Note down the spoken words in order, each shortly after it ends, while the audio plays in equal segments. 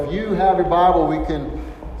If you have your Bible, we can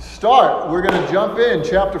start. We're going to jump in,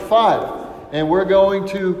 chapter 5. And we're going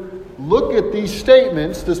to look at these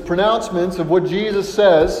statements, these pronouncements of what Jesus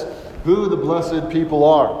says, who the blessed people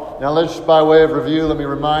are. Now, let's just by way of review, let me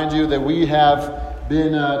remind you that we have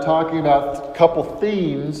been talking about a couple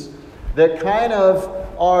themes that kind of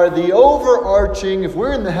are the overarching. If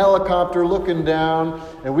we're in the helicopter looking down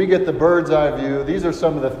and we get the bird's eye view, these are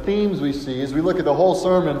some of the themes we see as we look at the whole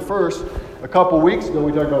sermon. First, a couple weeks ago,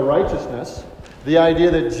 we talked about righteousness. The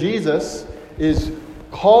idea that Jesus is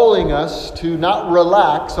calling us to not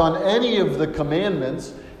relax on any of the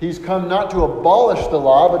commandments. He's come not to abolish the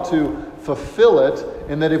law, but to fulfill it.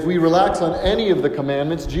 And that if we relax on any of the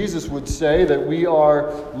commandments, Jesus would say that we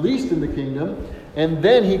are least in the kingdom. And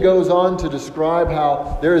then he goes on to describe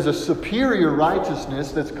how there is a superior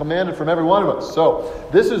righteousness that's commanded from every one of us. So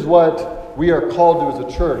this is what we are called to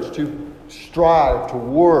as a church, to strive, to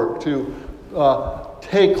work, to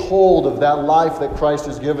take hold of that life that Christ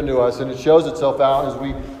has given to us. And it shows itself out as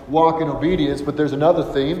we walk in obedience. But there's another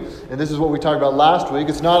theme, and this is what we talked about last week.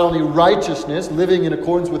 It's not only righteousness, living in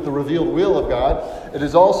accordance with the revealed will of God. It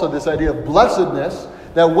is also this idea of blessedness,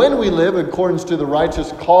 that when we live in accordance to the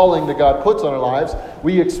righteous calling that God puts on our lives,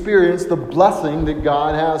 we experience the blessing that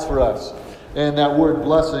God has for us. And that word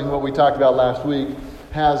blessing, what we talked about last week,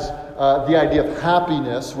 has the idea of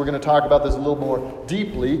happiness. We're going to talk about this a little more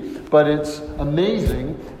deeply, but it's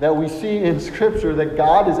amazing that we see in Scripture that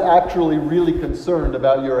God is actually really concerned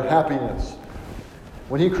about your happiness.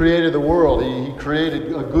 When He created the world, He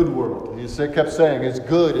created a good world. He kept saying, it's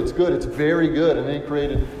good, it's very good. And then He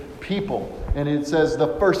created people. And it says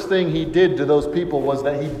the first thing He did to those people was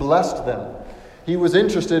that He blessed them. He was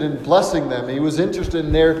interested in blessing them. He was interested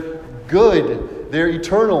in their good, their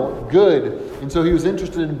eternal good. And so He was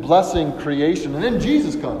interested in blessing creation. And then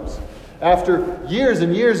Jesus comes. After years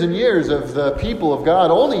and years and years of the people of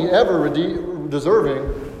God only ever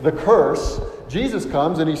deserving the curse, Jesus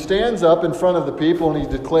comes and He stands up in front of the people and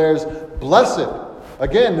He declares, blessed.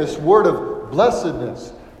 Again, this word of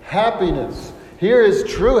blessedness, happiness. Here is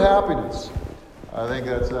true happiness. I think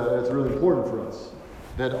that's really important for us.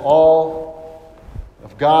 That all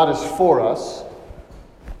of God is for us.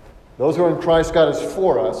 Those who are in Christ, God is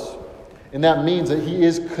for us. And that means that He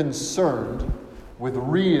is concerned with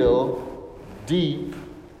real, deep,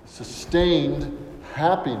 sustained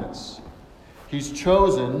happiness. He's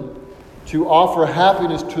chosen to offer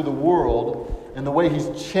happiness to the world. And the way He's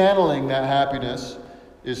channeling that happiness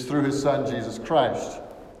is through His Son, Jesus Christ.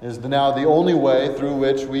 Is now the only way through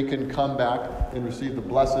which we can come back and receive the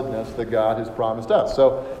blessedness that God has promised us.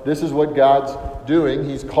 So this is what God's doing.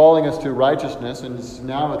 He's calling us to righteousness, and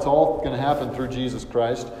now it's all going to happen through Jesus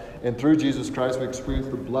Christ. And through Jesus Christ we experience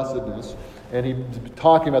the blessedness. And He's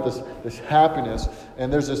talking about this happiness.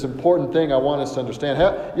 And there's this important thing I want us to understand.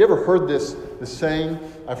 Have you ever heard this saying?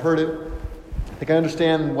 I've heard it. I think I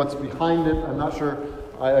understand what's behind it. I'm not sure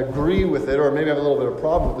I agree with it, or maybe I have a little bit of a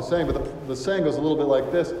problem with the saying, but the saying goes a little bit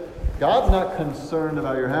like this. God's not concerned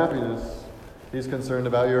about your happiness. He's concerned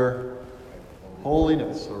about your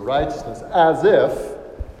holiness or righteousness. As if,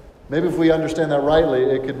 maybe if we understand that rightly,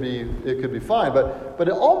 it could be fine. But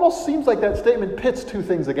it almost seems like that statement pits two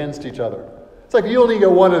things against each other. It's like you only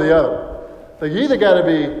get one or the other. Like you either got to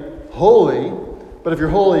be holy, but if you're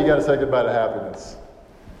holy, you got to say goodbye to happiness.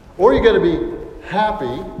 Or you got to be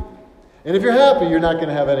happy. And if you're happy, you're not going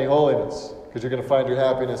to have any holiness because you're going to find your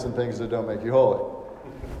happiness in things that don't make you holy.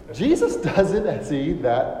 Jesus doesn't see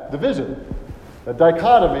that division. The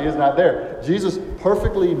dichotomy is not there. Jesus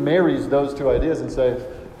perfectly marries those two ideas and says,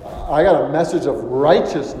 I got a message of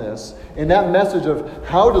righteousness, and that message of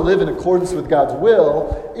how to live in accordance with God's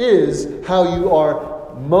will is how you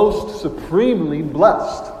are most supremely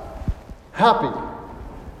blessed. Happy.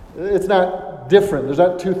 It's not different. There's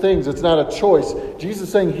not two things. It's not a choice. Jesus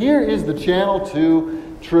is saying, here is the channel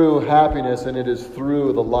to true happiness, and it is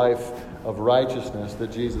through the life of righteousness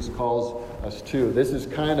that Jesus calls us to. This is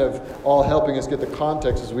kind of all helping us get the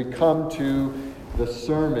context as we come to the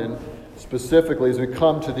sermon, specifically as we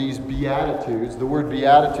come to these Beatitudes. The word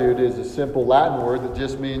beatitude is a simple Latin word that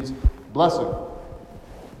just means blessing.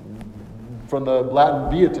 From the Latin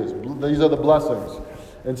beatus. These are the blessings.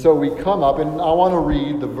 And so we come up, and I want to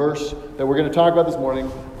read the verse that we're going to talk about this morning,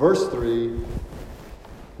 verse 3,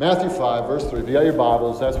 Matthew 5, verse 3. If you got your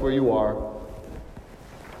Bibles, that's where you are.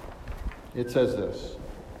 It says this,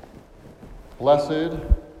 blessed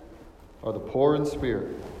are the poor in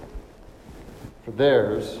spirit, for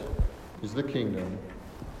theirs is the kingdom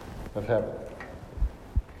of heaven.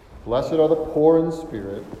 Blessed are the poor in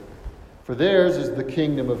spirit, for theirs is the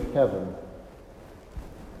kingdom of heaven.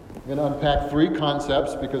 I'm going to unpack three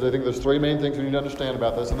concepts because I think there's three main things we need to understand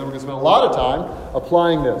about this, and then we're going to spend a lot of time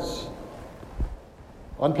applying this.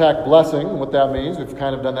 Unpack blessing, what that means. We've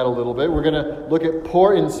kind of done that a little bit. We're going to look at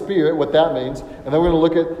poor in spirit, what that means. And then we're going to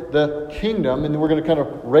look at the kingdom, and then we're going to kind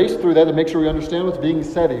of race through that to make sure we understand what's being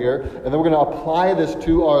said here. And then we're going to apply this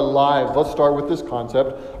to our lives. Let's start with this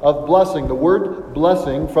concept of blessing. The word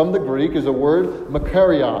blessing from the Greek is a word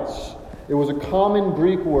makarios. It was a common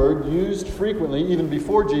Greek word used frequently even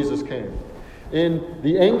before Jesus came. In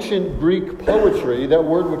the ancient Greek poetry, that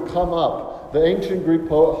word would come up. The ancient Greek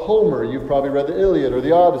poet Homer, you've probably read the Iliad or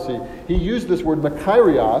the Odyssey, he used this word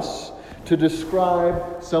makarios to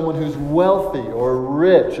describe someone who's wealthy or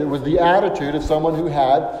rich. It was the attitude of someone who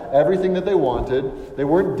had everything that they wanted. They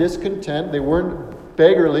weren't discontent. They weren't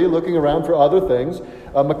beggarly, looking around for other things.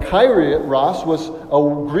 Makarios was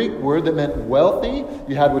a Greek word that meant wealthy.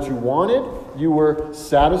 You had what you wanted. You were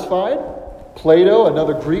satisfied. Plato,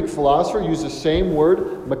 another Greek philosopher, used the same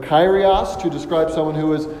word, makarios, to describe someone who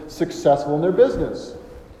was successful in their business.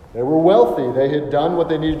 They were wealthy. They had done what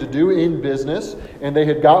they needed to do in business, and they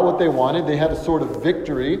had got what they wanted. They had a sort of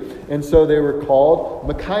victory, and so they were called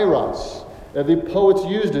makairos. The poets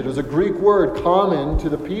used it. It was a Greek word common to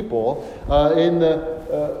the people. In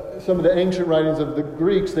some of the ancient writings of the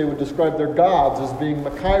Greeks, they would describe their gods as being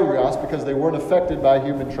makarios because they weren't affected by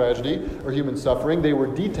human tragedy or human suffering. They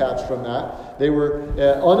were detached from that. They were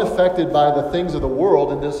unaffected by the things of the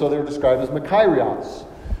world, and so they were described as makarios.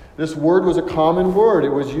 This word was a common word. It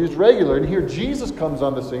was used regularly. And here Jesus comes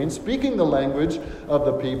on the scene, speaking the language of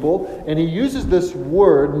the people, and he uses this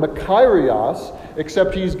word, makarios,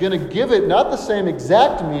 except he's going to give it not the same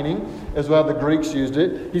exact meaning as how the Greeks used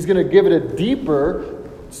it. He's going to give it a deeper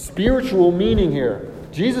spiritual meaning here.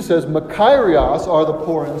 Jesus says, makarios are the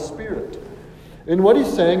poor in spirit. And what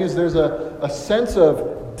he's saying is there's a sense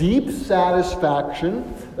of deep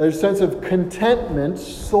satisfaction, a sense of contentment,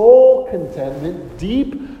 soul contentment,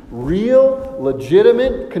 deep, real,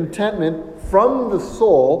 legitimate contentment from the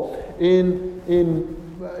soul in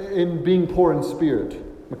being poor in spirit.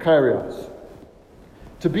 Makarios.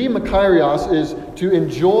 To be makarios is to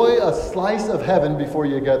enjoy a slice of heaven before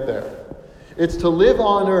you get there. It's to live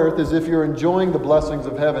on earth as if you're enjoying the blessings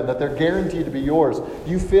of heaven, that they're guaranteed to be yours.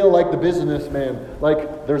 You feel like the businessman,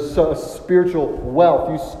 like there's a spiritual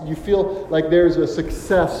wealth. You feel like there's a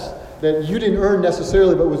success that you didn't earn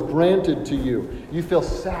necessarily but was granted to you. You feel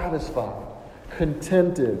satisfied,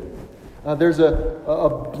 contented. There's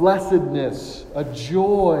a blessedness, a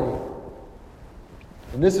joy.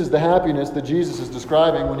 And this is the happiness that Jesus is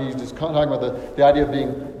describing when he's just talking about the idea of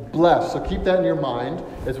being blessed. So keep that in your mind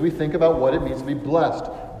as we think about what it means to be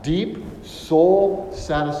blessed. Deep soul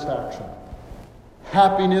satisfaction.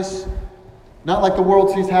 Happiness, not like the world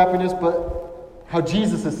sees happiness, but how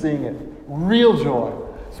Jesus is seeing it. Real joy.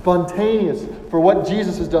 Spontaneous for what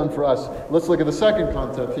Jesus has done for us. Let's look at the second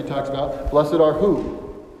concept he talks about. Blessed are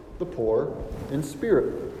who? The poor in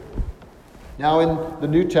spirit. Now in the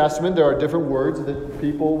New Testament, there are different words that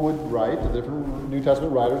people would write, the different New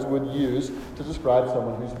Testament writers would use to describe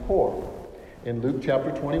someone who's poor. In Luke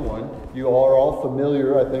chapter 21, you are all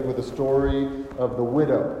familiar, I think, with the story of the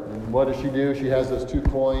widow. And what does she do? She has those 2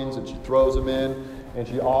 coins and she throws them in and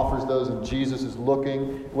she offers those and Jesus is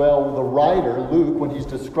looking. Well, the writer, Luke, when he's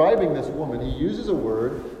describing this woman, he uses a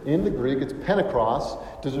word in the Greek, it's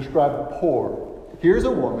penteros, to describe poor. Here's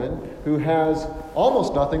a woman who has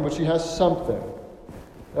almost nothing, but she has something.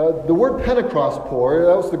 The word penteros, poor,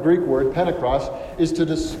 that was the Greek word, penteros, is to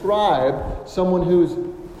describe someone who's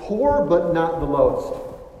poor but not the lowest.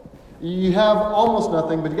 You have almost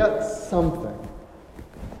nothing, but you got something.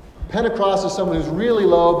 Penteros is someone who's really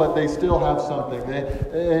low, but they still have something.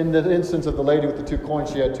 In the instance of the lady with the 2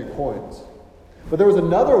 coins, she had 2 coins. But there was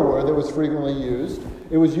another word that was frequently used.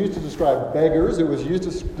 It was used to describe beggars. It was used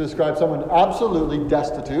to describe someone absolutely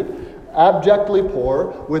destitute, abjectly poor,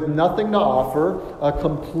 with nothing to offer,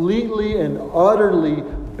 completely and utterly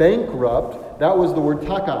bankrupt. That was the word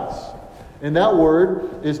takas. And that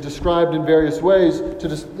word is described in various ways to,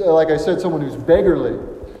 like I said, someone who's beggarly,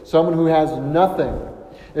 someone who has nothing.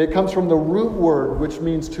 It comes from the root word, which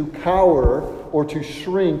means to cower or to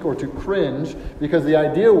shrink or to cringe, because the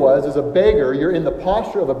idea was, as a beggar, you're in the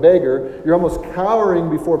posture of a beggar, you're almost cowering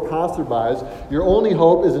before passerbys. Your only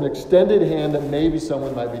hope is an extended hand that maybe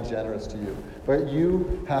someone might be generous to you. But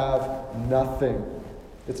you have nothing.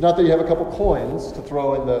 It's not that you have a couple coins to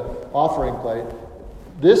throw in the offering plate.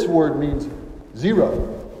 This word means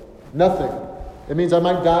zero, nothing. It means I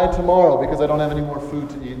might die tomorrow because I don't have any more food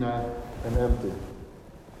to eat and I am empty.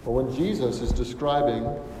 But when Jesus is describing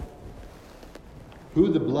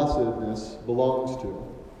who the blessedness belongs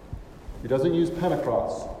to, he doesn't use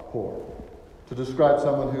penteros. poor to describe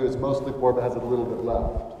someone who is mostly poor but has a little bit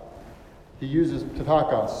left. He uses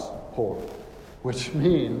ptakos, poor, which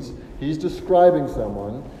means he's describing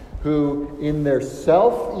someone who, in their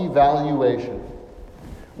self-evaluation,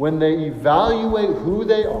 when they evaluate who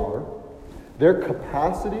they are, their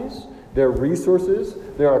capacities, their resources,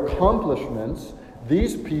 their accomplishments,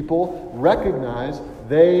 these people recognize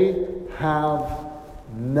they have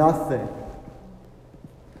nothing.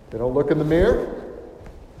 They don't look in the mirror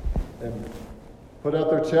and put out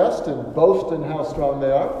their chest and boast in how strong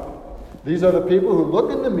they are. These are the people who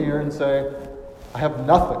look in the mirror and say, I have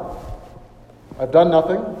nothing. I've done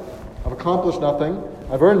nothing. I've accomplished nothing.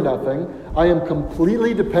 I've earned nothing. I am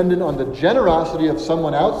completely dependent on the generosity of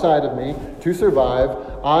someone outside of me to survive.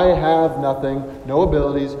 I have nothing, no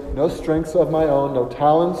abilities, no strengths of my own, no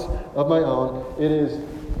talents of my own. It is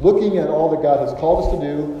looking at all that God has called us to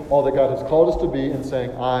do, all that God has called us to be, and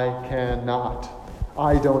saying, I cannot.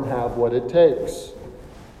 I don't have what it takes.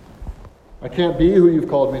 I can't be who you've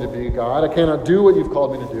called me to be, God. I cannot do what you've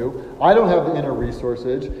called me to do. I don't have the inner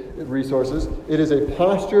resources. It is a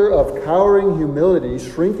posture of cowering humility,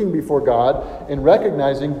 shrinking before God, and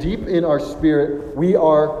recognizing deep in our spirit we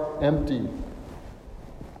are empty.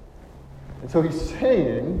 And so he's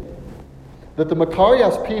saying that the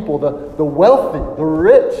Makarios people, the wealthy, the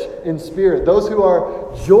rich in spirit, those who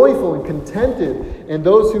are joyful and contented, and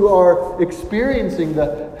those who are experiencing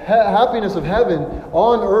the happiness of heaven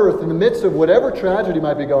on earth in the midst of whatever tragedy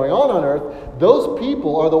might be going on earth, those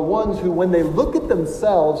people are the ones who, when they look at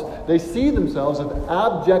themselves, they see themselves as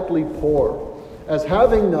abjectly poor, as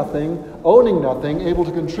having nothing, owning nothing, able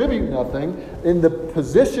to contribute nothing, in the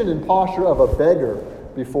position and posture of a beggar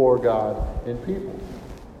before God and people.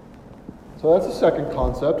 So that's the second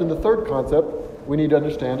concept. And the third concept we need to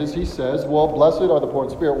understand is he says, well, blessed are the poor in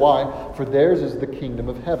spirit. Why? For theirs is the kingdom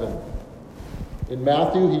of heaven. In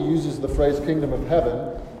Matthew, he uses the phrase kingdom of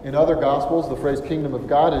heaven. In other Gospels, the phrase kingdom of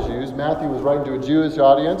God is used. Matthew was writing to a Jewish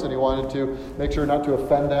audience, and he wanted to make sure not to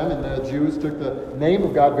offend them, and the Jews took the name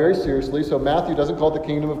of God very seriously. So Matthew doesn't call it the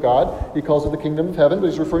kingdom of God. He calls it the kingdom of heaven, but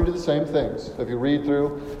he's referring to the same things. So if you read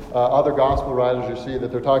through other Gospel writers, you see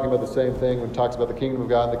that they're talking about the same thing when it talks about the kingdom of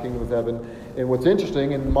God and the kingdom of heaven. And what's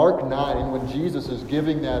interesting, in Mark 9, when Jesus is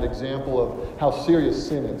giving that example of how serious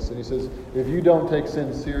sin is, and he says, if you don't take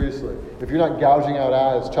sin seriously, if you're not gouging out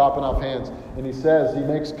eyes, chopping off hands, and he says, he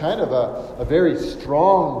makes kind of a very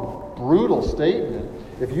strong, brutal statement.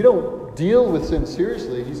 If you don't deal with sin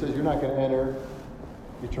seriously, he says, you're not going to enter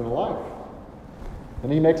eternal life.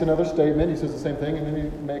 And he makes another statement, he says the same thing, and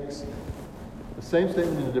then he makes the same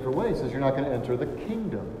statement in a different way. He says, you're not going to enter the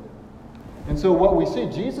kingdom. And so what we see,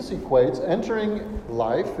 Jesus equates entering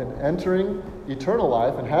life and entering eternal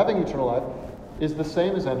life and having eternal life is the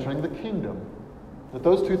same as entering the kingdom. That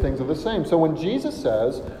those two things are the same. So when Jesus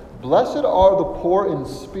says, blessed are the poor in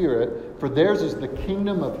spirit, for theirs is the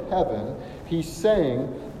kingdom of heaven, he's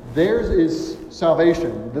saying theirs is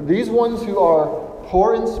salvation. These ones who are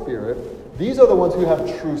poor in spirit, these are the ones who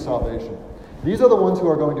have true salvation. These are the ones who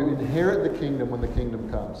are going to inherit the kingdom when the kingdom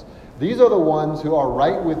comes. These are the ones who are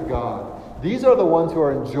right with God. These are the ones who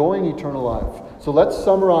are enjoying eternal life. So let's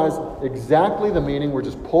summarize exactly the meaning. We're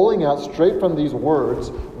just pulling out straight from these words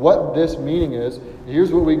what this meaning is.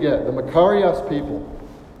 Here's what we get. The Makarios people,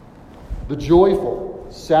 the joyful,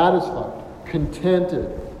 satisfied,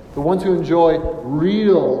 contented, the ones who enjoy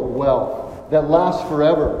real wealth that lasts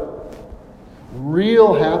forever,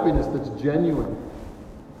 real happiness that's genuine.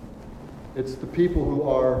 It's the people who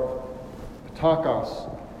are ptakos,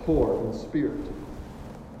 poor in spirit,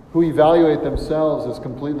 who evaluate themselves as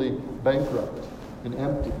completely bankrupt and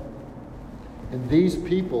empty. And these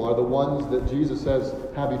people are the ones that Jesus says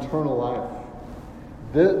have eternal life.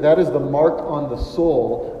 That is the mark on the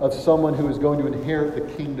soul of someone who is going to inherit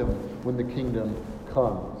the kingdom when the kingdom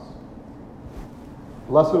comes.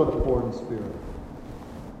 Blessed are the poor in spirit,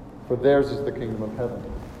 for theirs is the kingdom of heaven.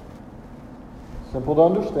 Simple to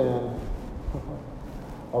understand,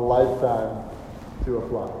 a lifetime to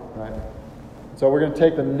apply, right? So we're going to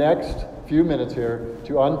take the next few minutes here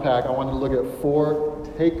to unpack. I want to look at 4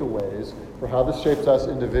 takeaways for how this shapes us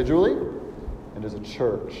individually and as a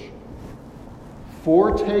church.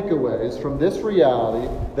 4 takeaways from this reality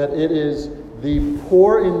that it is the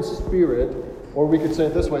poor in spirit, or we could say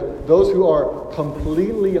it this way, those who are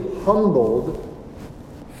completely humbled.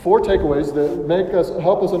 4 takeaways that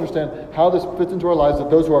help us understand how this fits into our lives, that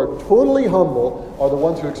those who are totally humble are the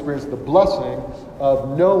ones who experience the blessing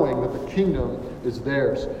of knowing that the kingdom is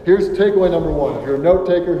theirs. Here's takeaway number 1. If you're a note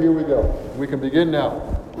taker, here we go. We can begin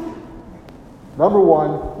now. Number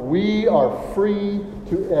 1, we are free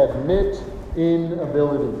to admit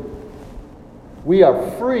inability. We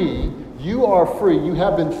are free. You are free. You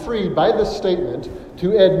have been freed by this statement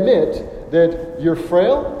to admit that you're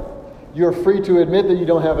frail. You're free to admit that you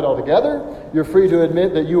don't have it all together. You're free to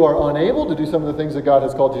admit that you are unable to do some of the things that God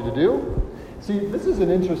has called you to do. See, this is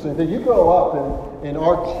an interesting thing. You grow up in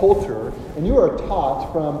our culture, and you are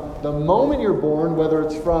taught from the moment you're born, whether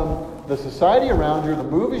it's from the society around you, the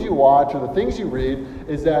movies you watch, or the things you read,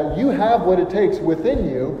 is that you have what it takes within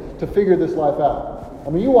you to figure this life out. I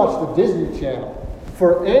mean, you watch the Disney Channel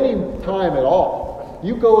for any time at all.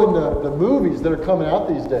 You go in the movies that are coming out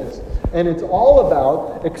these days, and it's all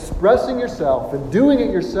about expressing yourself and doing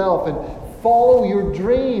it yourself and follow your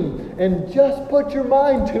dream and just put your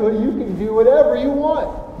mind to it. You can do whatever you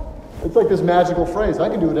want. It's like this magical phrase, I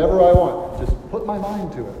can do whatever I want. Just put my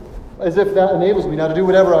mind to it. As if that enables me now to do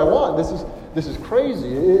whatever I want. This is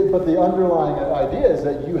crazy. But the underlying idea is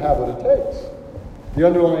that you have what it takes. The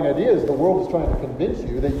underlying idea is the world is trying to convince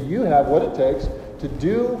you that you have what it takes to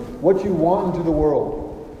do what you want into the world.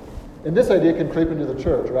 And this idea can creep into the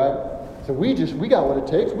church, right? So we got what it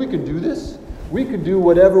takes. We can do this. We can do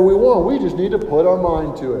whatever we want. We just need to put our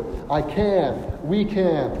mind to it. I can. We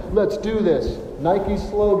can. Let's do this. Nike's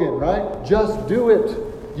slogan, right? Just do it.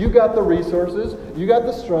 You got the resources. You got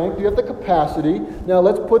the strength. You got the capacity. Now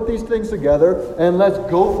let's put these things together and let's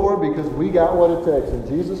go for it because we got what it takes. And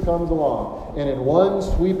Jesus comes along and in one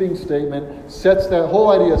sweeping statement sets that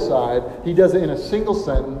whole idea aside. He does it in a single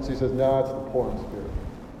sentence. He says, no, it's the poor in spirit.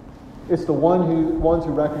 It's the ones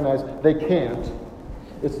who recognize they can't.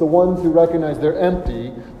 It's the ones who recognize they're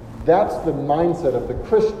empty. That's the mindset of the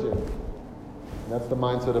Christian. And that's the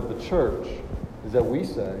mindset of the church, is that we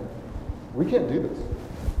say, we can't do this.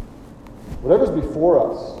 Whatever's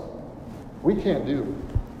before us, we can't do.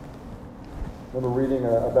 I remember reading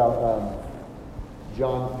about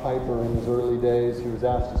John Piper in his early days. He was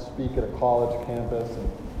asked to speak at a college campus,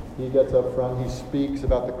 and he gets up front. He speaks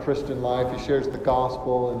about the Christian life. He shares the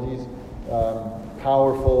gospel, and he's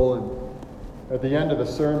powerful. And at the end of the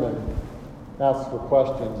sermon, asks for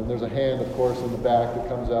questions, and there's a hand, of course, in the back that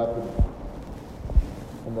comes up,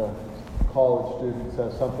 and the college student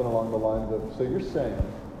says something along the lines of, so you're saying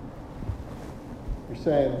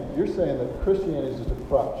that Christianity is just a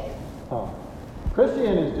crutch, huh?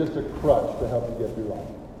 Christianity is just a crutch to help you get through life.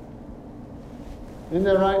 Isn't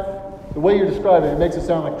that right? The way you're describing it makes it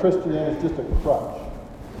sound like Christianity is just a crutch.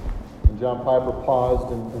 And John Piper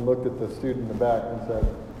paused and looked at the student in the back and said,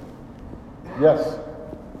 yes,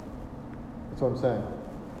 that's what I'm saying.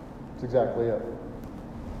 That's exactly it.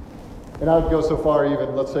 And I would go so far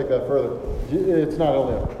even, let's take that further. It's not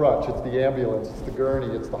only a crutch, it's the ambulance, it's the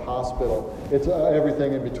gurney, it's the hospital, it's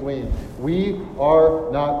everything in between. We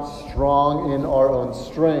are not strong in our own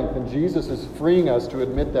strength, and Jesus is freeing us to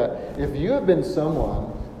admit that. If you have been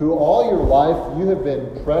someone who all your life you have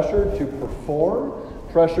been pressured to perform,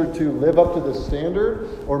 pressured to live up to the standard,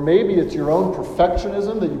 or maybe it's your own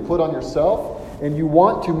perfectionism that you put on yourself, and you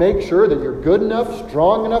want to make sure that you're good enough,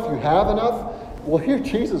 strong enough, you have enough, well, here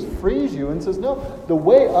Jesus frees you and says, no, the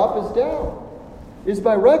way up is down. Is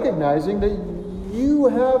by recognizing that you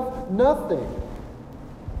have nothing.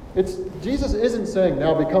 Jesus isn't saying,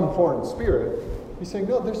 now become poor in spirit. He's saying,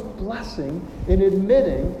 no, there's blessing in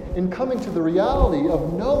admitting and coming to the reality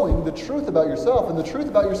of knowing the truth about yourself. And the truth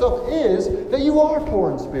about yourself is that you are poor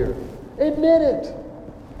in spirit. Admit it.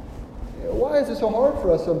 Why is it so hard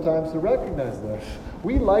for us sometimes to recognize this?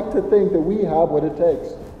 We like to think that we have what it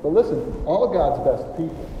takes. But listen, all God's best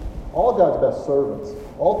people, all God's best servants,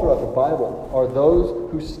 all throughout the Bible are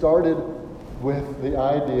those who started with the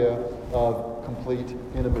idea of complete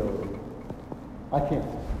inability. I can't,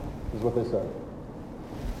 is what they said.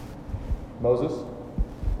 Moses,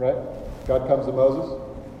 right? God comes to Moses.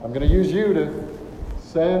 I'm going to use you to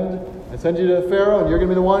send you to Pharaoh, and you're going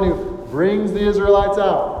to be the one who brings the Israelites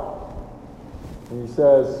out. And he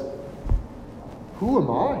says, who am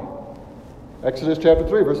I? Exodus chapter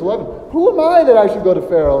 3, verse 11. Who am I that I should go to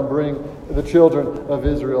Pharaoh and bring the children of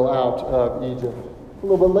Israel out of Egypt? A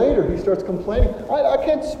little bit later, he starts complaining. I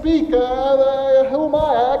can't speak. Who am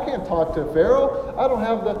I? I can't talk to Pharaoh. I don't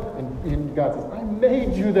have the... And God says, I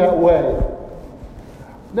made you that way.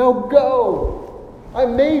 Now go. I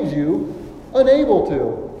made you unable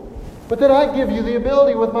to. But then I give you the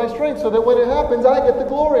ability with my strength so that when it happens, I get the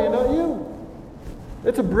glory and not you.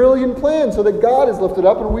 It's a brilliant plan so that God is lifted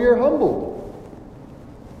up and we are humbled.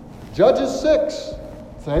 Judges 6.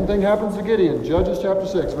 Same thing happens to Gideon. Judges chapter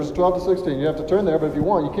 6, verses 12 to 16. You have to turn there, but if you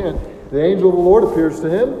want, you can. The angel of the Lord appears to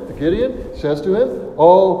him, to Gideon, says to him,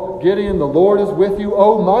 "O Gideon, the Lord is with you,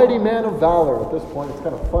 O mighty man of valor." At this point, it's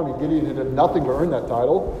kind of funny. Gideon had done nothing to earn that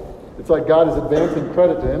title. It's like God is advancing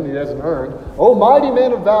credit to him that he hasn't earned. Oh, mighty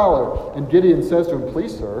man of valor! And Gideon says to him,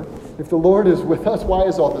 please, sir, if the Lord is with us, why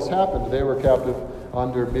has all this happened? They were captive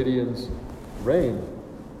under Midian's reign.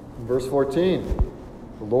 In verse 14,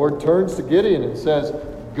 the Lord turns to Gideon and says,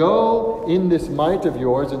 go in this might of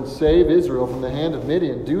yours and save Israel from the hand of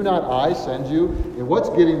Midian. Do not I send you? And what's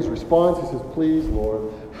Gideon's response? He says, please,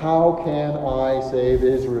 Lord, how can I save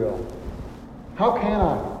Israel? How can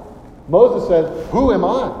I? Moses says, who am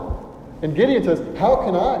I? And Gideon says, how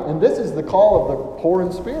can I? And this is the call of the poor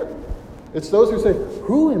in spirit. It's those who say,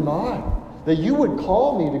 who am I? That you would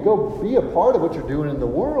call me to go be a part of what you're doing in the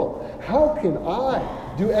world. How can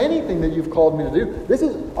I do anything that you've called me to do? This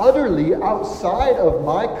is utterly outside of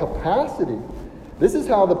my capacity. This is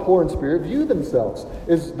how the poor in spirit view themselves,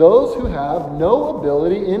 is those who have no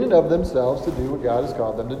ability in and of themselves to do what God has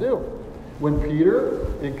called them to do. When Peter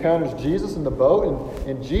encounters Jesus in the boat,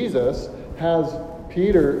 and Jesus has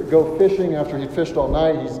Peter go fishing after he fished all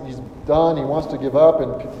night. He's done. He wants to give up.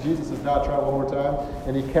 And Jesus says, now try one more time.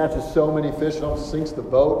 And he catches so many fish, it almost sinks the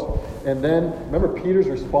boat. And then, remember Peter's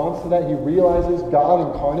response to that? He realizes God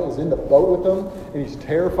incarnate is in the boat with him. And he's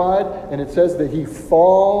terrified. And it says that he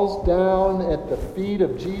falls down at the feet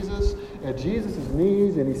of Jesus, at Jesus'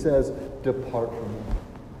 knees. And he says, depart from me.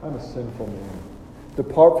 I'm a sinful man.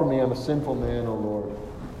 Depart from me. I'm a sinful man, O Lord.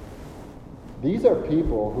 These are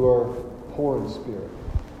people who are poor in spirit.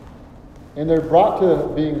 And they're brought to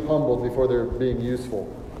being humbled before they're being useful.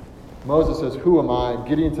 Moses says, who am I?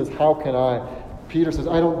 Gideon says, how can I? Peter says,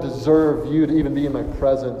 I don't deserve you to even be in my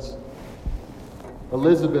presence.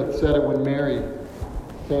 Elizabeth said it when Mary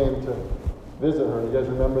came to visit her. You guys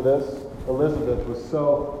remember this? Elizabeth was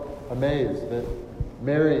so amazed that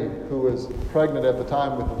Mary, who was pregnant at the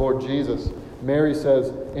time with the Lord Jesus, Mary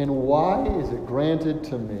says, and why is it granted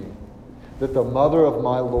to me that the mother of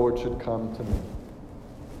my Lord should come to me?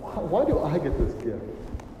 Why do I get this gift?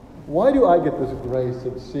 Why do I get this grace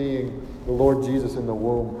of seeing the Lord Jesus in the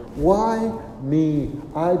womb? Why me?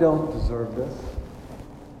 I don't deserve this.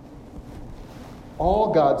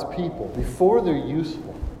 All God's people, before they're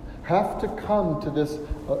useful, have to come to this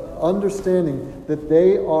understanding that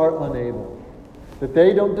they are unable, that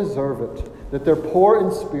they don't deserve it, that they're poor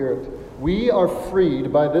in spirit. We are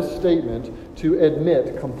freed by this statement to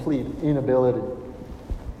admit complete inability.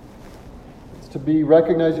 It's to be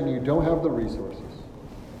recognizing you don't have the resources.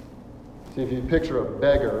 See, if you picture a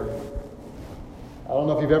beggar, I don't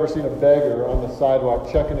know if you've ever seen a beggar on the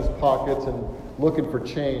sidewalk checking his pockets and looking for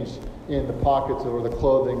change in the pockets or the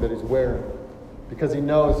clothing that he's wearing, because he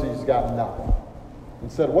knows he's got nothing.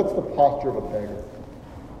 Instead, what's the posture of a beggar?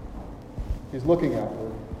 He's looking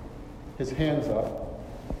outward, his hands up.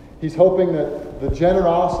 He's hoping that the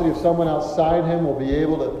generosity of someone outside him will be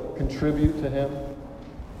able to contribute to him.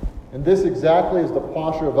 And this exactly is the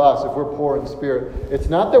posture of us if we're poor in spirit. It's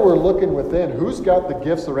not that we're looking within. Who's got the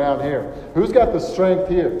gifts around here? Who's got the strength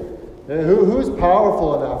here? Who's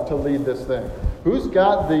powerful enough to lead this thing? Who's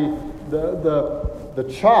got the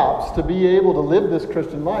chops to be able to live this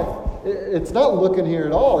Christian life? It's not looking here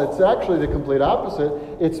at all. It's actually the complete opposite.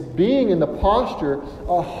 It's being in the posture,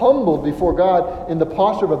 humbled before God, in the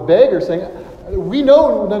posture of a beggar, saying, we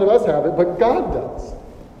know none of us have it, but God does.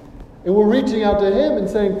 And we're reaching out to Him and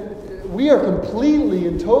saying, we are completely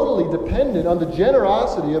and totally dependent on the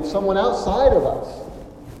generosity of someone outside of us.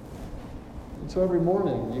 And so every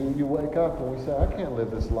morning you wake up and we say, I can't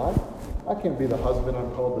live this life. I can't be the husband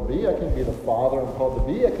I'm called to be. I can't be the father I'm called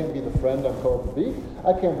to be. I can't be the friend I'm called to be.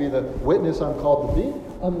 I can't be the witness I'm called to be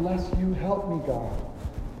unless you help me, God.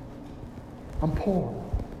 I'm poor.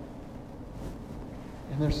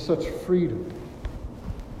 And there's such freedom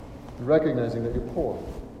in recognizing that you're poor.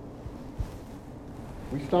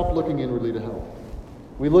 We stop looking inwardly to help.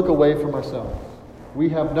 We look away from ourselves. We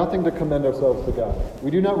have nothing to commend ourselves to God.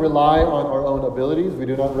 We do not rely on our own abilities. We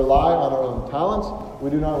do not rely on our own talents. We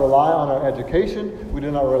do not rely on our education. We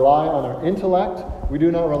do not rely on our intellect. We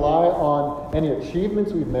do not rely on any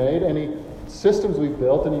achievements we've made, any systems we've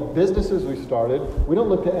built, any businesses we started. We don't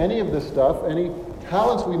look to any of this stuff, any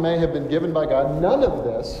talents we may have been given by God. None of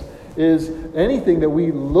this is anything that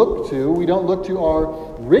we look to. We don't look to our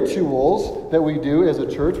rituals that we do as a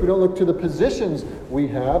church. We don't look to the positions we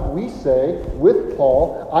have. We say, with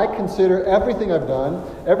Paul, I consider everything I've done,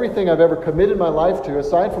 everything I've ever committed my life to,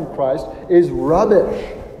 aside from Christ, is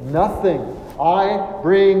rubbish. Nothing. I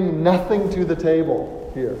bring nothing to the table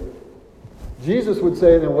here. Jesus would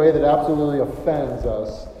say it in a way that absolutely offends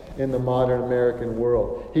us in the modern American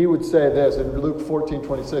world. He would say this in Luke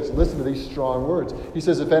 14:26. Listen to these strong words. He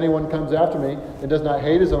says, if anyone comes after me and does not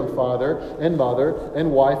hate his own father and mother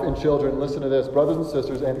and wife and children, listen to this, brothers and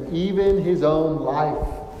sisters, and even his own life,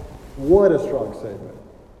 What a strong statement.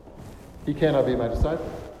 He cannot be my disciple.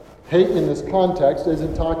 Hate in this context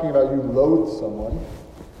isn't talking about you loathe someone.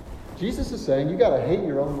 Jesus is saying you got to hate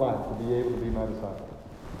your own life to be able to be my disciple.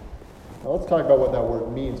 Now let's talk about what that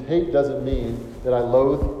word means. Hate doesn't mean that I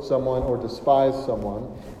loathe someone or despise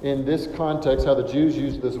someone. In this context, how the Jews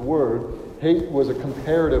used this word, hate was a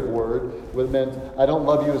comparative word, which meant I don't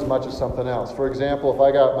love you as much as something else. For example, if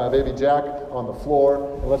I got my baby Jack on the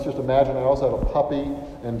floor, and let's just imagine I also have a puppy,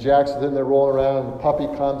 and Jack's sitting there rolling around, and the puppy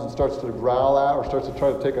comes and starts to growl at or starts to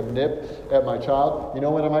try to take a nip at my child, you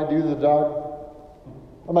know what I might do to the dog?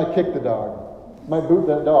 I might kick the dog. I might boot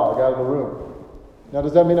that dog out of the room. Now,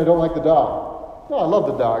 does that mean I don't like the dog? No, I love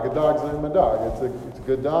the dog. The dog's my dog. It's a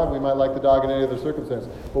good dog. We might like the dog in any other circumstance.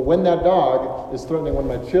 But when that dog is threatening one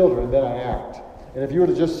of my children, then I act. And if you were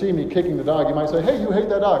to just see me kicking the dog, you might say, hey, you hate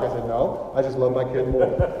that dog. I said, no, I just love my kid more.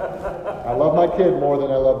 I love my kid more than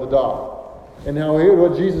I love the dog. And now here,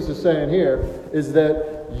 what Jesus is saying here is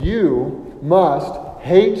that you must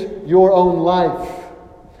hate your own life.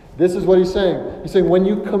 This is what he's saying. He's saying when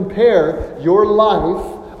you compare your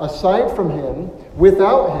life aside from him,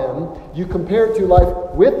 without him, you compare it to life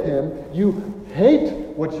with him, you hate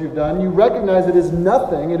what you've done, you recognize it is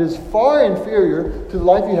nothing, it is far inferior to the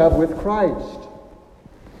life you have with Christ.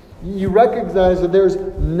 You recognize that there's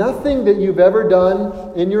nothing that you've ever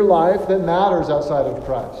done in your life that matters outside of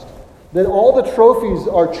Christ. That all the trophies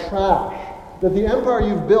are trash. That the empire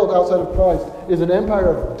you've built outside of Christ is an empire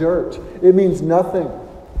of dirt. It means nothing.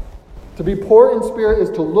 To be poor in spirit is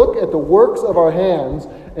to look at the works of our hands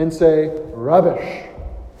and say, rubbish.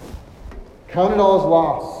 Count it all as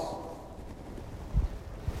loss.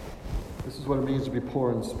 This is what it means to be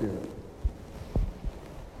poor in spirit.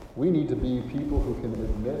 We need to be people who can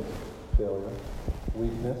admit failure,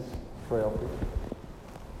 weakness, frailty.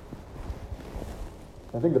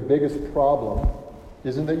 I think the biggest problem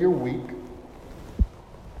isn't that you're weak.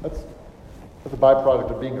 That's a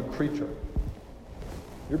byproduct of being a creature.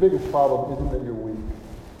 Your biggest problem isn't that you're weak.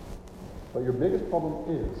 But your biggest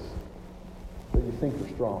problem is that you think you're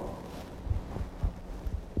strong.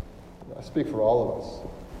 I speak for all of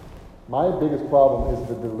us. My biggest problem is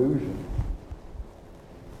the delusion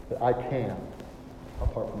that I can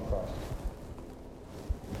apart from Christ.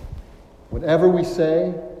 Whenever we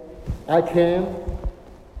say, I can,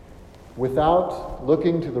 without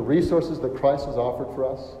looking to the resources that Christ has offered for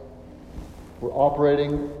us, we're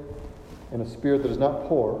operating in a spirit that is not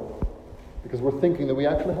poor because we're thinking that we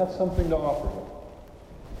actually have something to offer him.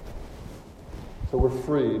 So we're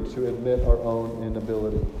freed to admit our own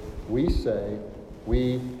inability. We say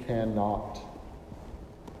we cannot.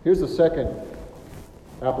 Here's the second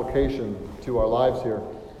application to our lives here.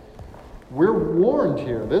 We're warned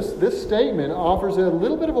here. This statement offers a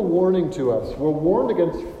little bit of a warning to us. We're warned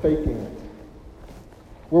against faking it.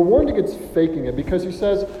 We're warned against faking it because he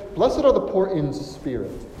says, blessed are the poor in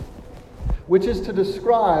spirit, which is to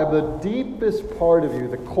describe the deepest part of you,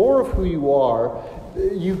 the core of who you are.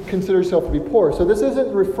 You consider yourself to be poor. So this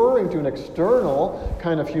isn't referring to an external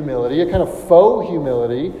kind of humility, a kind of faux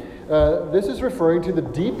humility. This is referring to the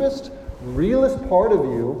deepest, realest part of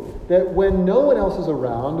you that when no one else is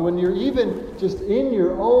around, when you're even just in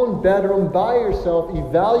your own bedroom by yourself,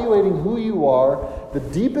 evaluating who you are, the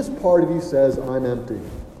deepest part of you says, I'm empty.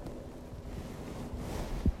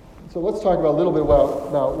 So let's talk about a little bit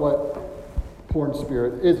about what poor in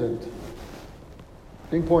spirit isn't.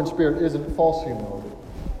 Being poor in spirit isn't false humility.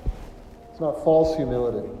 It's not false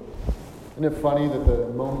humility. Isn't it funny that the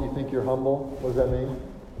moment you think you're humble, what does that mean?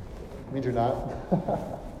 It means you're not.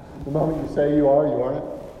 The moment you say you are, you aren't.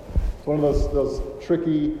 It's one of those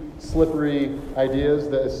tricky, slippery ideas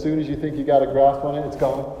that as soon as you think you got a grasp on it, it's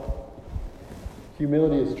gone.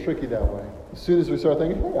 Humility is tricky that way. As soon as we start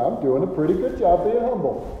thinking, hey, I'm doing a pretty good job being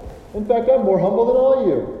humble. In fact, I'm more humble than all of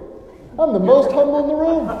you. I'm the most humble in the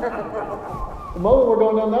room. The moment we're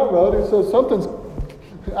going down that road, it says something's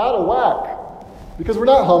out of whack. Because we're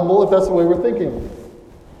not humble if that's the way we're thinking.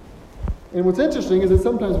 And what's interesting is that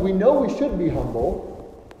sometimes we know we should be humble,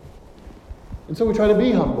 and so we try to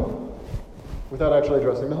be humble without actually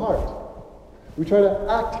addressing the heart. We try to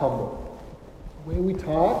act humble. The way we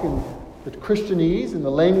talk and the Christianese and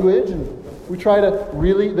the language, and we try to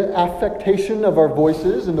really, the affectation of our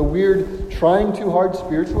voices and the weird trying too hard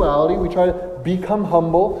spirituality, we try to become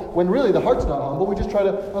humble when really the heart's not humble. We just try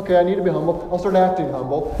to, okay, I need to be humble. I'll start acting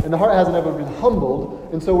humble. And the heart hasn't ever been humbled,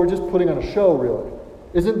 and so we're just putting on a show, really.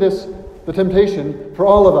 Isn't this the temptation for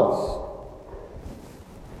all of us?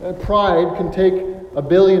 And pride can take a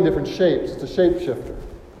billion different shapes. It's a shapeshifter.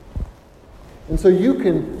 And so you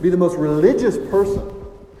can be the most religious person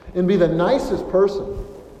and be the nicest person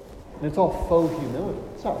And it's all faux humility.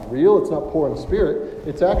 It's not real. It's not poor in spirit.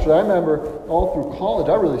 It's actually, I remember all through college,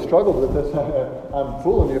 I really struggled with this. I'm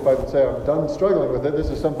fooling you if I would say I'm done struggling with it. This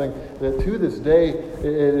is something that to this day,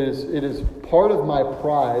 it is part of my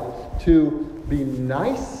pride to be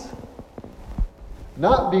nice,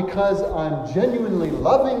 not because I'm genuinely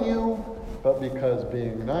loving you, but because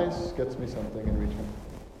being nice gets me something in return.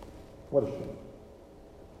 What a shame.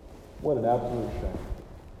 What an absolute shame.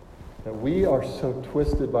 That we are so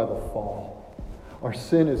twisted by the fall. Our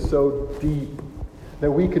sin is so deep that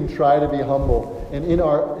we can try to be humble. And in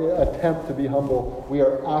our attempt to be humble, we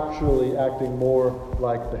are actually acting more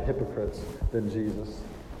like the hypocrites than Jesus.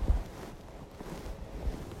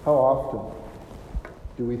 How often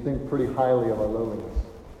do we think pretty highly of our lowliness?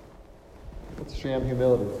 It's sham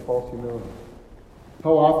humility. It's false humility.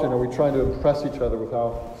 How often are we trying to impress each other with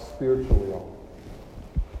how spiritual we are?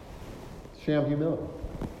 It's sham humility.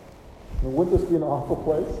 I mean, wouldn't this be an awful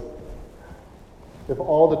place? If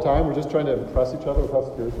all the time we're just trying to impress each other with how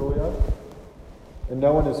spiritual we are? And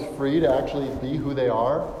no one is free to actually be who they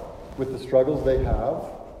are with the struggles they have?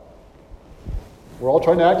 We're all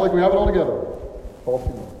trying to act like we have it all together. False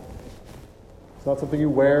humility. It's not something you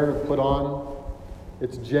wear or put on.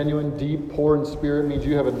 It's genuine, deep, poor in spirit. It means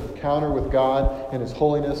you have an encounter with God and His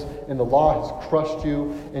holiness, and the law has crushed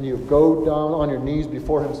you, and you go down on your knees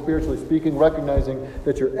before Him, spiritually speaking, recognizing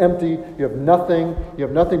that you're empty, you have nothing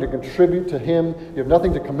to contribute to Him, you have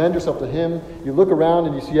nothing to commend yourself to Him. You look around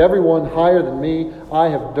and you see everyone higher than me. I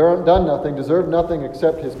have done nothing, deserved nothing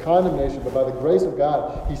except His condemnation, but by the grace of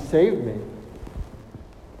God, He saved me.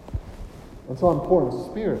 And so I'm poor in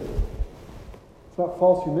spirit. It's not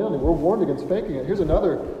false humility. We're warned against faking it. Here's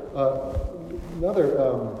another,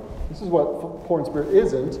 this is what poor in spirit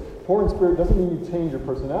isn't. Poor in spirit doesn't mean you change your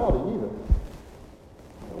personality either.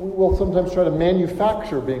 We will sometimes try to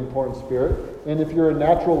manufacture being poor in spirit. And if you're a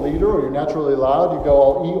natural leader or you're naturally loud, you go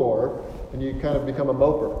all Eeyore and you kind of become a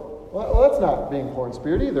moper. Well, that's not being poor in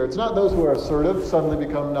spirit either. It's not those who are assertive suddenly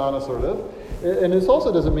become non-assertive. And this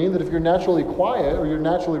also doesn't mean that if you're naturally quiet or you're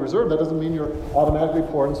naturally reserved, that doesn't mean you're automatically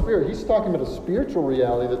poor in spirit. He's talking about a spiritual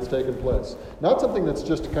reality that's taken place, not something that's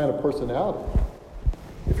just a kind of personality.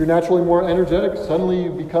 If you're naturally more energetic, suddenly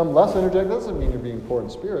you become less energetic. That doesn't mean you're being poor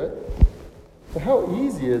in spirit. But how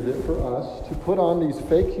easy is it for us to put on these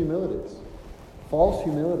fake humilities, false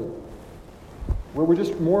humility, where we're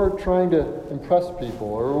just more trying to impress people,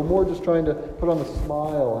 or we're more just trying to put on a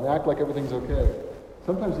smile and act like everything's okay?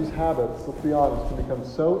 Sometimes these habits, let's be honest, can become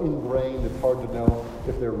so ingrained it's hard to know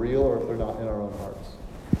if they're real or if they're not in our own hearts.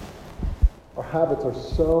 Our habits are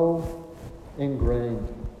so ingrained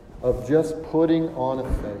of just putting on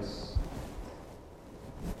a face.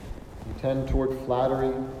 We tend toward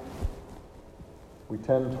flattery. We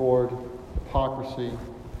tend toward hypocrisy.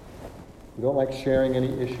 We don't like sharing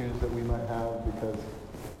any issues that we might have because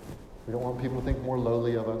we don't want people to think more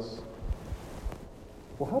lowly of us.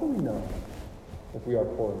 Well, how do we know if we are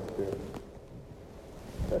poor in spirit?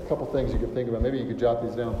 There are a couple things you could think about. Maybe you could jot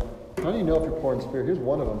these down. How do you know if you're poor in spirit? Here's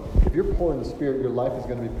one of them. If you're poor in the spirit, your life is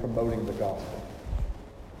going to be promoting the gospel.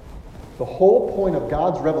 The whole point of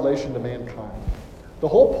God's revelation to mankind, the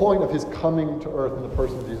whole point of His coming to earth in the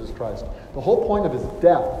person of Jesus Christ, the whole point of His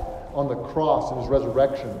death on the cross and His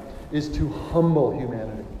resurrection is to humble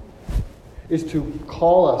humanity, is to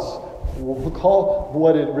call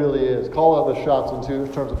what it really is, call out the shots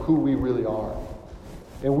in terms of who we really are.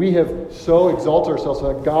 And we have so exalted ourselves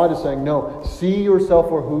that God is saying, no, see yourself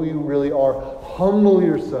for who you really are. Humble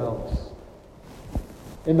yourselves.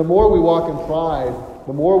 And the more we walk in pride,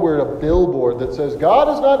 the more we're at a billboard that says, God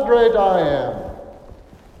is not great, I am.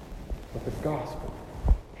 But the gospel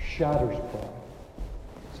shatters pride.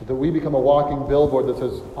 So that we become a walking billboard that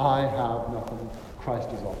says, I have nothing. Christ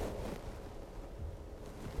is all.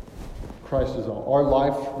 Christ is all. Our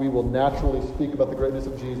life, we will naturally speak about the greatness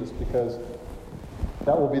of Jesus because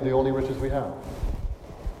that will be the only riches we have.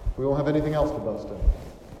 We won't have anything else to boast in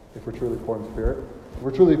if we're truly poor in spirit. If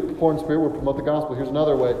we're truly poor in spirit, we'll promote the gospel. Here's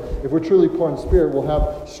another way. If we're truly poor in spirit, we'll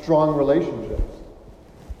have strong relationships.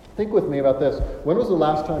 Think with me about this. When was the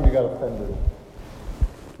last time you got offended?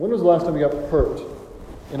 When was the last time you got hurt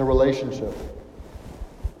in a relationship?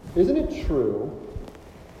 Isn't it true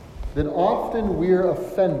that often we're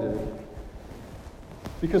offended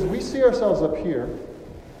because we see ourselves up here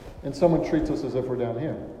and someone treats us as if we're down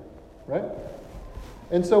here, right?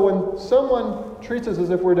 And so when someone treats us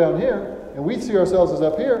as if we're down here and we see ourselves as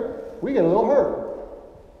up here, we get a little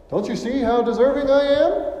hurt. Don't you see how deserving I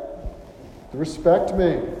am? Respect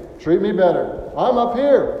me. Treat me better. I'm up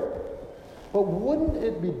here. But wouldn't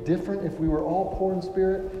it be different if we were all poor in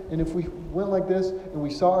spirit and if we went like this and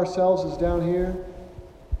we saw ourselves as down here?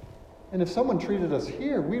 And if someone treated us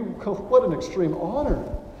here, what an extreme honor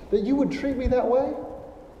that you would treat me that way.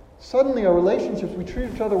 Suddenly our relationships, we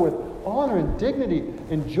treat each other with honor and dignity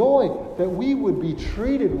and joy, that we would be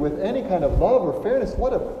treated with any kind of love or fairness.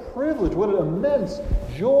 What a privilege, what an immense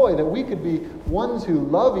joy that we could be ones who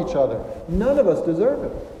love each other. None of us deserve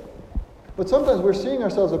it. But sometimes we're seeing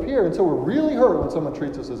ourselves up here, and so we're really hurt when someone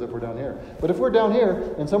treats us as if we're down here. But if we're down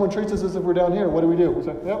here and someone treats us as if we're down here, what do? We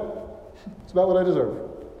say, yep, it's about what I deserve.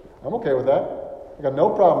 I'm okay with that. I got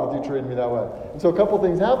no problem with you treating me that way. And so a couple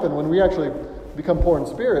things happen when we actually become poor in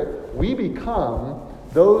spirit. We become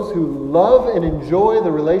those who love and enjoy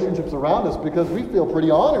the relationships around us because we feel pretty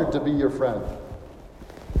honored to be your friend.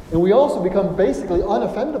 And we also become basically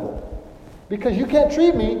unoffendable because you can't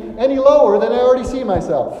treat me any lower than I already see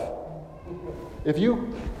myself.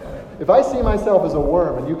 If I see myself as a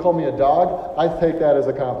worm and you call me a dog, I take that as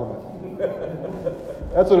a compliment.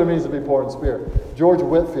 That's what it means to be poor in spirit. George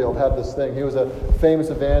Whitefield had this thing. He was a famous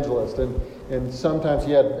evangelist, and sometimes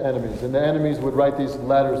he had enemies. And the enemies would write these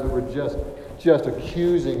letters that were just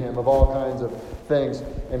accusing him of all kinds of things.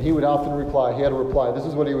 And he would often reply. He had a reply. This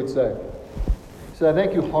is what he would say. He said, I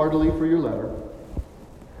thank you heartily for your letter.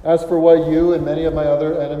 As for what you and many of my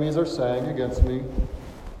other enemies are saying against me,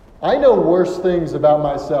 I know worse things about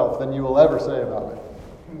myself than you will ever say about me.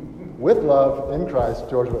 With love, in Christ,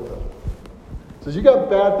 George Whitefield. Says, you got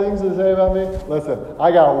bad things to say about me? Listen,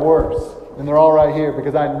 I got worse. And they're all right here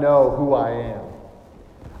because I know who I am.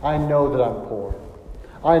 I know that I'm poor.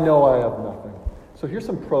 I know I have nothing. So here's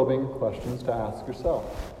some probing questions to ask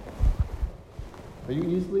yourself. Are you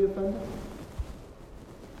easily offended?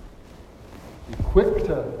 Are you quick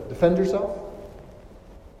to defend yourself?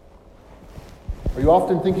 Are you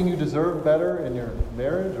often thinking you deserve better in your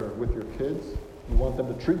marriage or with your kids? You want them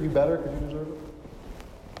to treat you better because you deserve it?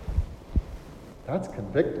 That's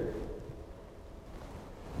convicting.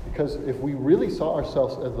 Because if we really saw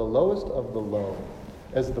ourselves as the lowest of the low,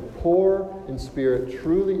 as the poor in spirit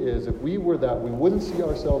truly is, if we were that, we wouldn't see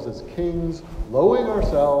ourselves as kings, lowering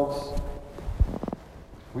ourselves.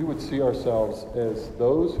 We would see ourselves as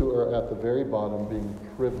those who are at the very bottom being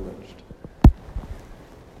privileged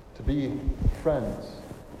to be friends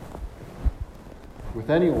with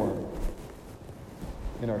anyone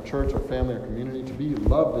in our church, our family, our community. To be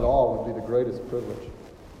loved at all would be the greatest privilege.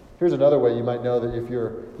 Here's another way you might know that if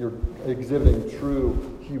you're exhibiting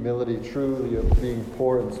true humility, truly of being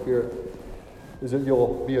poor in spirit, is that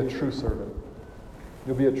you'll be a true servant.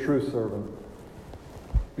 You'll be a true servant.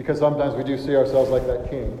 Because sometimes we do see ourselves like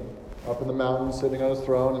that king up in the mountains sitting on his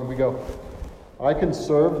throne, and we go, I can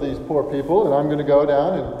serve these poor people, and I'm going to go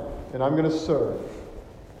down and I'm going to serve.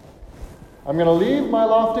 I'm going to leave my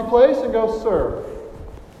lofty place and go serve.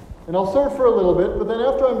 And I'll serve for a little bit, but then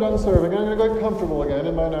after I'm done serving, I'm going to get comfortable again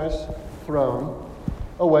in my nice throne,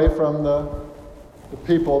 away from the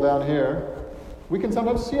people down here. We can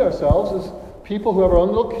sometimes see ourselves as people who have our own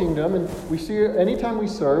little kingdom, and we see, anytime we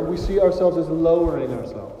serve, we see ourselves as lowering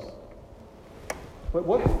ourselves. But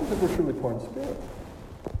what happens if we're truly poor in spirit?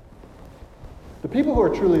 The people who are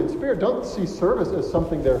truly in spirit don't see service as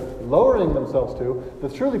something they're lowering themselves to. The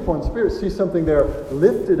truly poor in spirit see something they're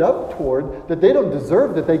lifted up toward that they don't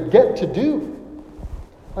deserve, that they get to do.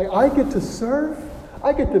 Like, I get to serve?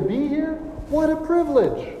 I get to be here? What a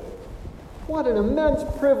privilege. What an immense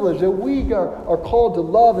privilege that we are called to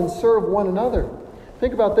love and serve one another.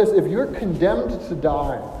 Think about this. If you're condemned to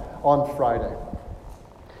die on Friday,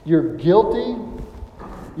 you're guilty,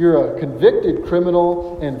 you're a convicted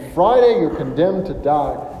criminal, and Friday you're condemned to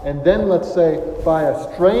die. And then, let's say, by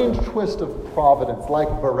a strange twist of providence, like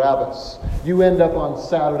Barabbas, you end up on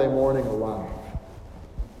Saturday morning alive.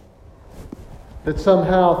 That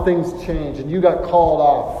somehow things change, and you got called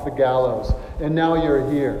off the gallows, and now you're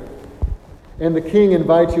here. And the king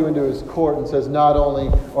invites you into his court and says, not only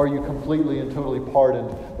are you completely and totally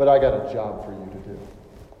pardoned, but I got a job for you to do.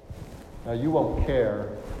 Now, you won't care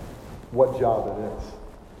what job it is.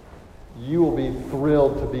 You will be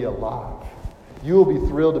thrilled to be alive. You will be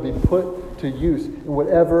thrilled to be put to use in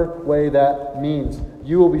whatever way that means.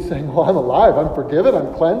 You will be saying, well, I'm alive, I'm forgiven,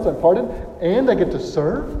 I'm cleansed, I'm pardoned, and I get to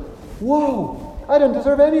serve? Whoa, I don't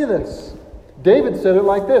deserve any of this. David said it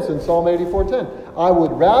like this in Psalm 84:10. I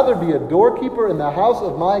would rather be a doorkeeper in the house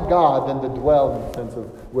of my God than to dwell in the tents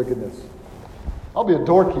of wickedness. I'll be a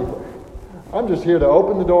doorkeeper. I'm just here to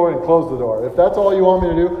open the door and close the door. If that's all you want me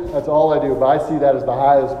to do, that's all I do. But I see that as the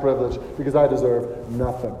highest privilege because I deserve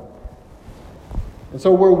nothing. And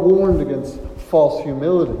so we're warned against false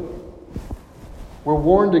humility. We're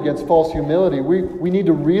warned against false humility. We need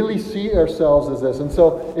to really see ourselves as this.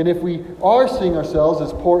 And if we are seeing ourselves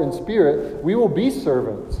as poor in spirit, we will be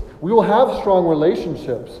servants. We will have strong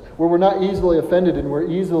relationships where we're not easily offended and we're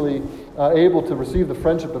easily able to receive the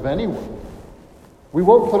friendship of anyone. We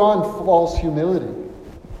won't put on false humility.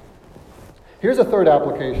 Here's a third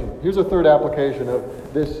application. Here's a third application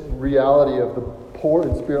of this reality of the poor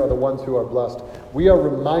in spirit are the ones who are blessed. We are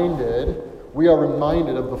reminded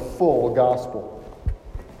of the full gospel.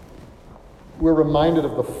 We're reminded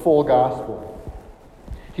of the full gospel.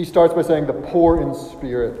 He starts by saying the poor in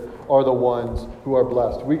spirit are the ones who are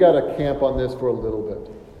blessed. We got to camp on this for a little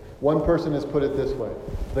bit. One person has put it this way: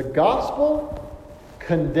 the gospel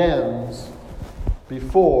condemns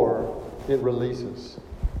before it releases.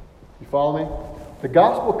 You follow me? The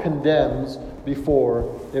gospel condemns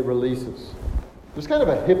before it releases. There's kind of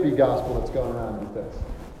a hippie gospel that's going around with this.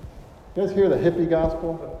 You guys hear the hippie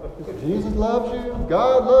gospel? Jesus loves you.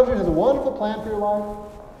 God loves you. Has a wonderful plan for your life.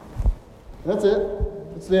 That's it.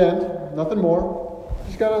 It's the end. Nothing more. You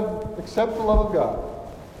just got to accept the love of God.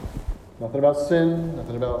 Nothing about sin.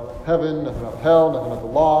 Nothing about heaven. Nothing about hell. Nothing about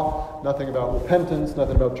the law. Nothing about repentance.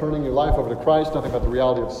 Nothing about turning your life over to Christ. Nothing about the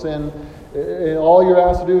reality of sin. And all you're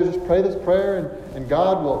asked to do is just pray this prayer, and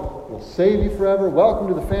God will save you forever. Welcome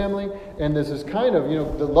to the family. And this is kind of,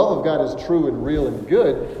 the love of God is true and real and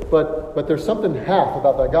good, but there's something half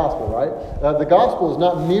about that gospel, right? The gospel is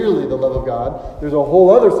not merely the love of God. There's a whole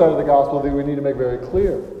other side of the gospel that we need to make very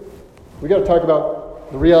clear. We got to talk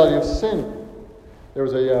about the reality of sin. There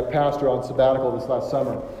was a pastor on sabbatical this last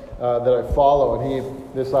summer that I follow,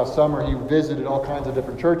 and this last summer he visited all kinds of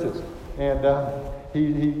different churches, and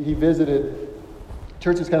he visited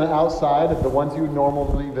churches kind of outside of the ones you would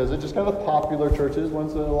normally visit, just kind of the popular churches,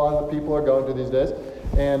 ones that a lot of the people are going to these days.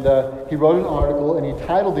 And he wrote an article, and he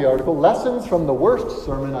titled the article, "Lessons from the Worst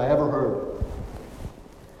Sermon I Ever Heard."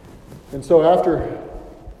 And so after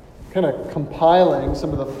kind of compiling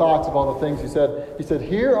some of the thoughts of all the things he said,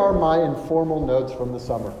 here are my informal notes from the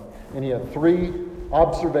summer. And he had 3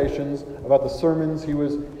 observations about the sermons he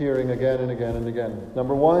was hearing again and again and again.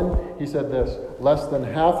 Number 1, he said this: less than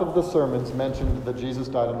half of the sermons mentioned that Jesus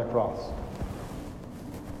died on the cross.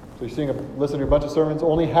 So you're listening to a bunch of sermons,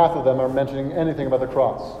 only half of them are mentioning anything about the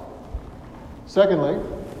cross. Secondly,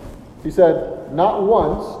 he said, not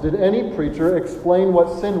once did any preacher explain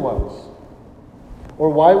what sin was or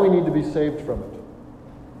why we need to be saved from it.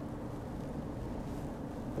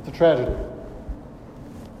 It's a tragedy.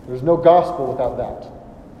 There's no gospel without that.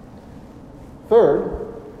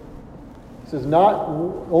 Third, he says, not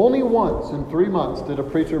only once in 3 months did a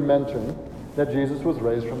preacher mention that Jesus was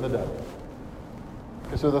raised from the dead.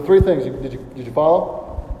 Okay, so the 3 things, did you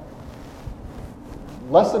follow?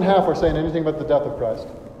 Less than half are saying anything about the death of Christ.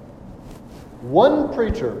 1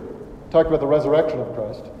 preacher talked about the resurrection of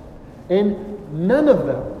Christ, and none of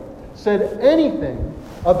them said anything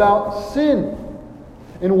about sin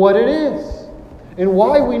and what it is and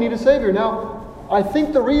why we need a Savior. Now, I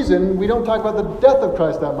think the reason we don't talk about the death of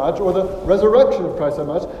Christ that much or the resurrection of Christ that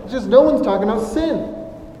much is just no one's talking about sin.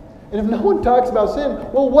 And if no one talks about sin,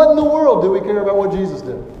 well, what in the world do we care about what Jesus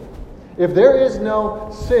did? If there is no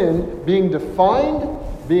sin being defined,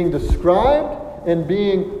 being described, and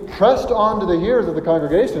being pressed onto the ears of the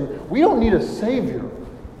congregation, we don't need a Savior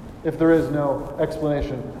if there is no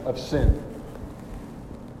explanation of sin.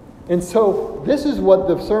 And so this is what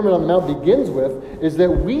the Sermon on the Mount begins with, is that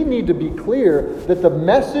we need to be clear that the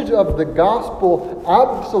message of the gospel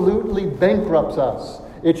absolutely bankrupts us.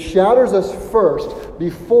 It shatters us first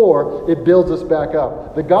before it builds us back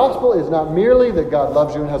up. The gospel is not merely that God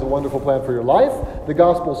loves you and has a wonderful plan for your life. The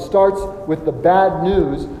gospel starts with the bad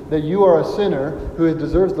news that you are a sinner who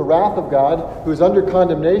deserves the wrath of God, who is under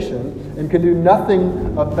condemnation, and can do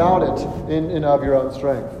nothing about it in and of your own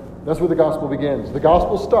strength. That's where the gospel begins. The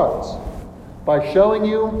gospel starts by showing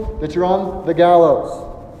you that you're on the gallows.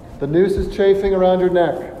 The noose is chafing around your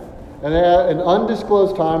neck. And at an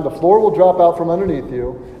undisclosed time, the floor will drop out from underneath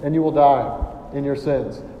you, and you will die in your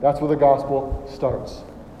sins. That's where the gospel starts.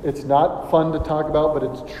 It's not fun to talk about, but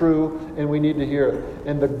it's true, and we need to hear it.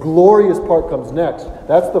 And the glorious part comes next.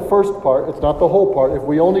 That's the first part. It's not the whole part. If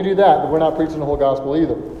we only do that, then we're not preaching the whole gospel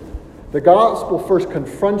either. The gospel first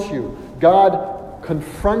confronts you. God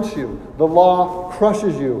confronts you. The law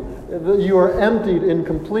crushes you. You are emptied and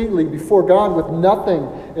completely before God with nothing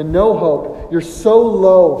and no hope. You're so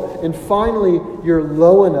low. And finally, you're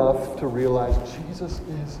low enough to realize Jesus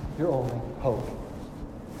is your only hope.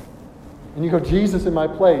 And you go, Jesus in my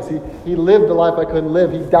place. He lived the life I couldn't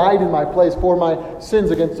live. He died in my place for my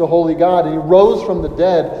sins against the holy God. And He rose from the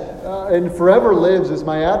dead and forever lives as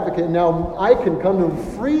my advocate. And now I can come to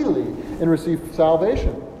Him freely and receive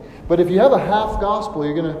salvation. But if you have a half gospel,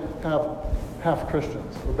 you're going to have half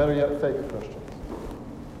Christians, or better yet, fake Christians.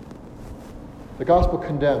 The gospel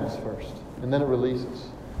condemns first, and then it releases.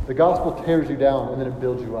 The gospel tears you down, and then it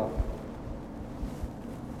builds you up.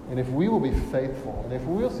 And if we will be faithful, and if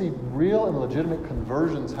we will see real and legitimate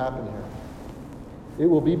conversions happen here, it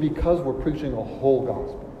will be because we're preaching a whole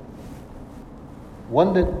gospel.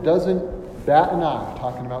 One that doesn't bat an eye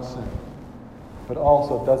talking about sin, but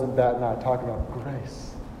also doesn't bat an eye talking about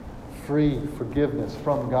grace, free forgiveness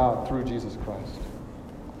from God through Jesus Christ.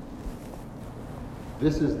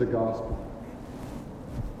 This is the gospel.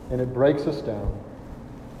 And it breaks us down.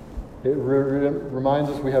 It reminds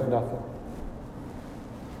us we have nothing.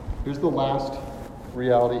 Here's the last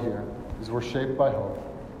reality here, is we're shaped by hope.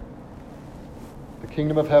 The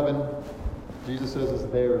kingdom of heaven, Jesus says, is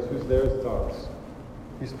theirs. Who's theirs? It's ours.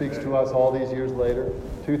 He speaks to us all these years later.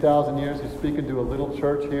 2,000 years, he's speaking to a little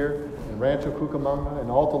church here in Rancho Cucamonga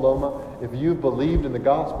and Alta Loma. If you've believed in the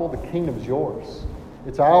gospel, the kingdom's yours.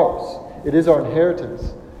 It's ours. It is our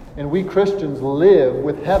inheritance. And we Christians live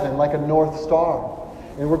with heaven like a north star.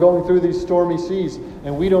 And we're going through these stormy seas,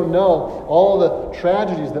 and we don't know all the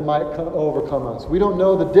tragedies that might overcome us. We don't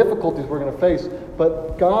know the difficulties we're going to face.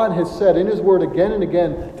 But God has said in His Word again and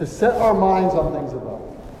again to set our minds on things above.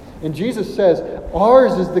 And Jesus says,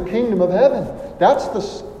 ours is the kingdom of heaven. That's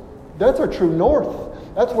our true north.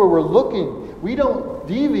 That's where we're looking. We don't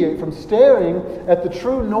deviate from staring at the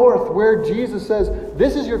true north where Jesus says,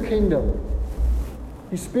 this is your kingdom.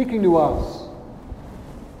 He's speaking to us.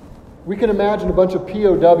 We can imagine a bunch of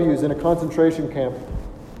POWs in a concentration camp.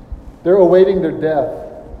 They're awaiting their death.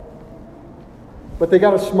 But they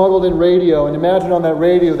got a smuggled in radio, and imagine on that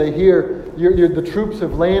radio they hear the troops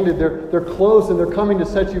have landed. They're close and they're coming to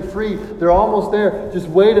set you free. They're almost there. Just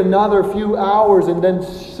wait another few hours and then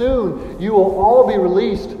soon you will all be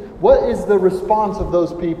released. What is the response of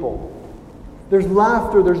those people? There's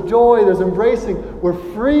laughter, there's joy, there's embracing. We're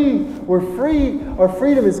free, we're free. Our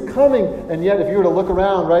freedom is coming. And yet if you were to look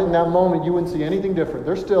around right in that moment, you wouldn't see anything different.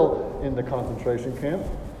 They're still in the concentration camp.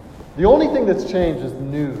 The only thing that's changed is the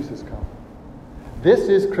news has come. This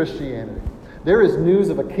is Christianity. There is news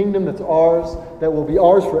of a kingdom that's ours, that will be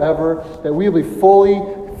ours forever, that we will be fully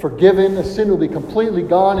forgiven, the sin will be completely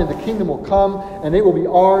gone, and the kingdom will come, and it will be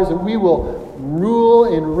ours, and we will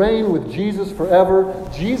rule and reign with Jesus forever.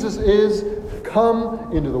 Jesus is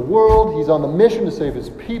come into the world. He's on the mission to save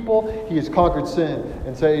His people. He has conquered sin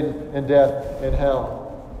and Satan and death and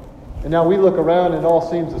hell. And now we look around and it all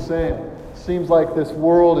seems the same. It seems like this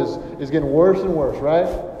world is getting worse and worse, right?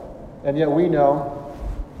 And yet we know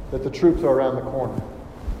that the troops are around the corner.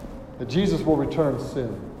 That Jesus will return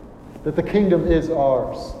soon. That the kingdom is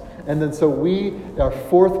ours. And then so our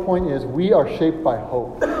fourth point is we are shaped by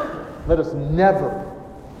hope. Let us never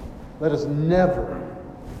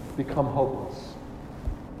become hopeless.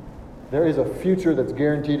 There is a future that's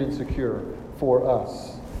guaranteed and secure for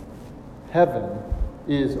us. Heaven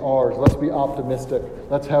is ours. Let's be optimistic.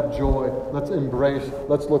 Let's have joy. Let's embrace.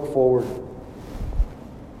 Let's look forward.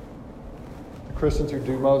 The Christians who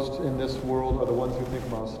do most in this world are the ones who think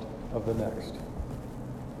most of the next.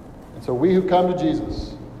 And so we who come to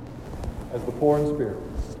Jesus as the poor in spirit,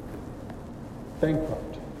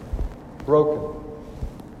 bankrupt, broken,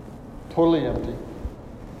 totally empty,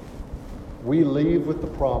 we leave with the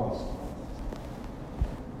promise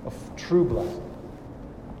of true blessing,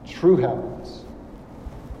 true happiness.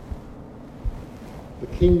 The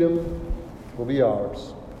kingdom will be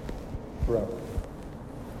ours forever.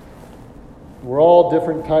 We're all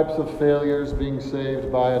different types of failures being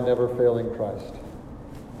saved by a never-failing Christ.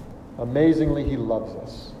 Amazingly, He loves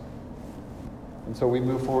us. And so we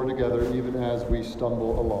move forward together even as we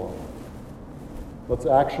stumble along. Let's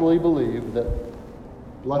actually believe that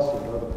blessed are the